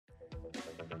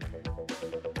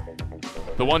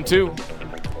The 1-2.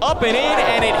 Up and in,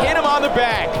 and it hit him on the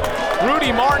back.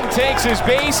 Rudy Martin takes his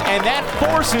base, and that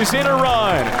forces in a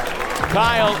run.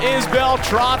 Kyle Isbell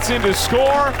trots in to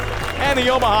score, and the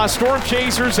Omaha Storm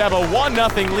Chasers have a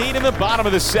 1-0 lead in the bottom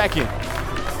of the second.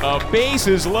 A base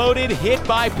is loaded, hit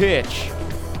by pitch.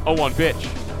 0-1 pitch.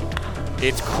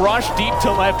 It's crushed deep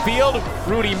to left field.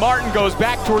 Rudy Martin goes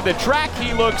back toward the track.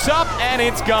 He looks up, and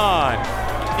it's gone.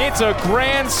 It's a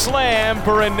grand slam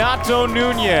for Renato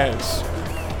Nunez.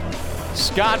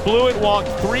 Scott Blewett walked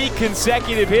 3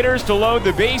 consecutive hitters to load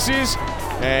the bases,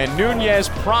 and Nunez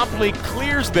promptly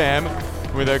clears them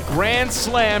with a grand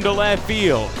slam to left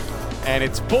field. And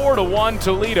it's 4-1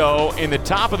 Toledo in the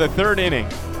top of the third inning.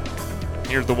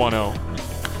 Here's the 1-0.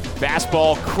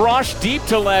 Fastball crushed deep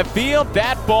to left field.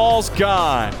 That ball's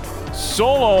gone.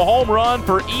 Solo home run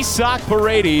for Isaac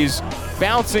Paredes,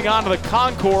 bouncing onto the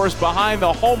concourse behind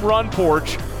the home run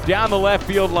porch down the left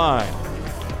field line.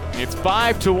 It's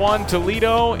 5-1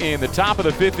 Toledo in the top of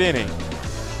the 5th inning.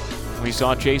 We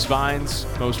saw Chase Vines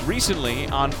most recently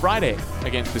on Friday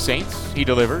against the Saints. He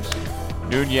delivers.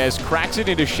 Nunez cracks it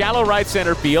into shallow right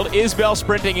center field. Isbell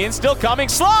sprinting in, still coming,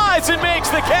 slides and makes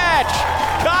the catch.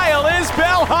 Kyle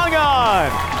Isbell hung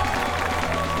on.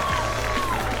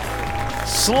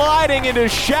 Sliding into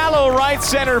shallow right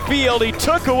center field, he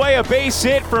took away a base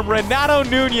hit from Renato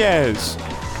Nunez.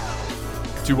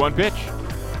 2-1 pitch.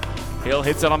 Hill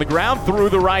hits it on the ground through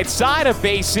the right side, a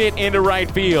base hit into right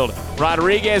field.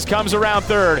 Rodriguez comes around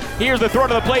third. Here's the throw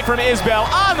to the plate from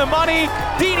Isbell. On the money,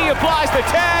 Didi applies the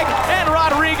tag, and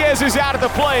Rodriguez is out at the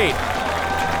plate.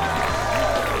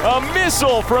 A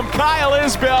missile from Kyle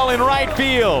Isbell in right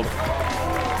field.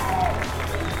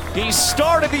 He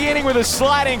started the inning with a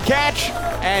sliding catch,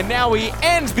 and now he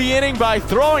ends the inning by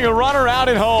throwing a runner out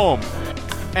at home.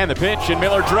 And the pitch, and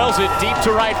Miller drills it deep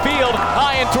to right field,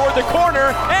 high and toward the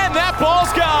corner, and that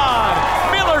ball's gone.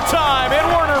 Miller time at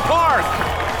Werner Park.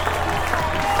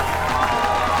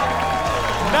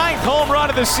 9th home run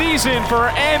of the season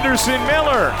for Anderson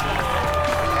Miller.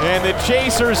 And the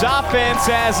Chasers offense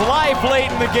has life late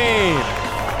in the game.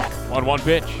 1-1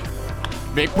 pitch.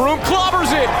 McBroom clobbers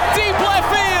it, deep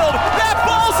left field. That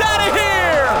ball's out of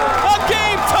here. A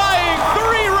game-tying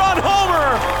 3-run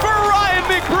homer for Ryan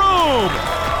McBroom.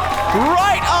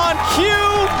 Right on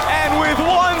cue, and with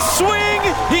one swing,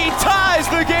 he ties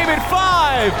the game at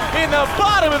 5 in the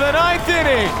bottom of the 9th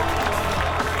inning.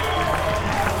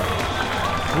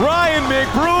 Ryan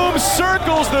McBroom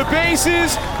circles the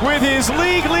bases with his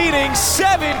league-leading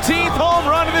 17th home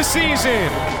run of the season.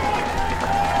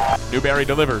 Newberry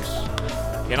delivers.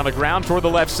 In on the ground toward the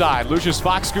left side. Lucius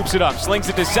Fox scoops it up, slings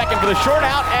it to second for the short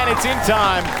out, and it's in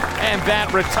time, and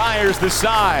that retires the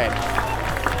side.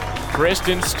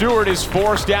 Kristen Stewart is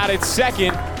forced out at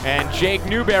second, and Jake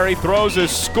Newberry throws a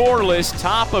scoreless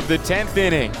top of the 10th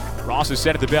inning. Ross is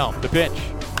set at the belt. The pitch.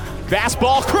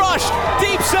 Fastball crushed,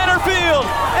 deep center field.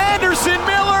 Anderson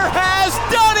Miller has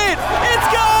done it. It's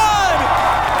gone.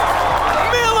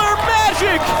 Miller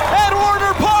magic at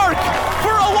Werner Park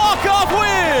for a walk-off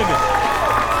win.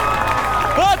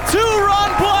 A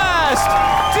 2-run blast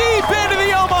deep into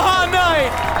the Omaha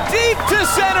night, deep to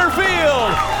center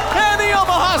field. And the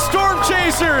Omaha Storm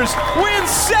Chasers win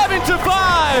 7-5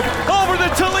 over the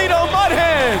Toledo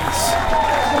Mudhens.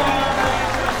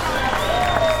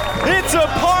 It's a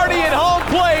party at home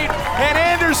plate, and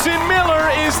Anderson Miller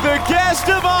is the guest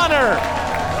of honor.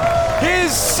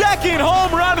 His 2nd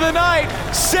home run of the night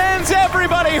sends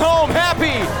everybody home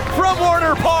happy from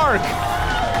Werner Park.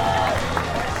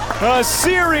 A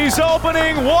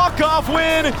series-opening walk-off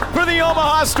win for the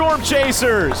Omaha Storm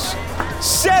Chasers.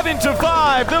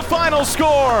 7-5, the final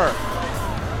score.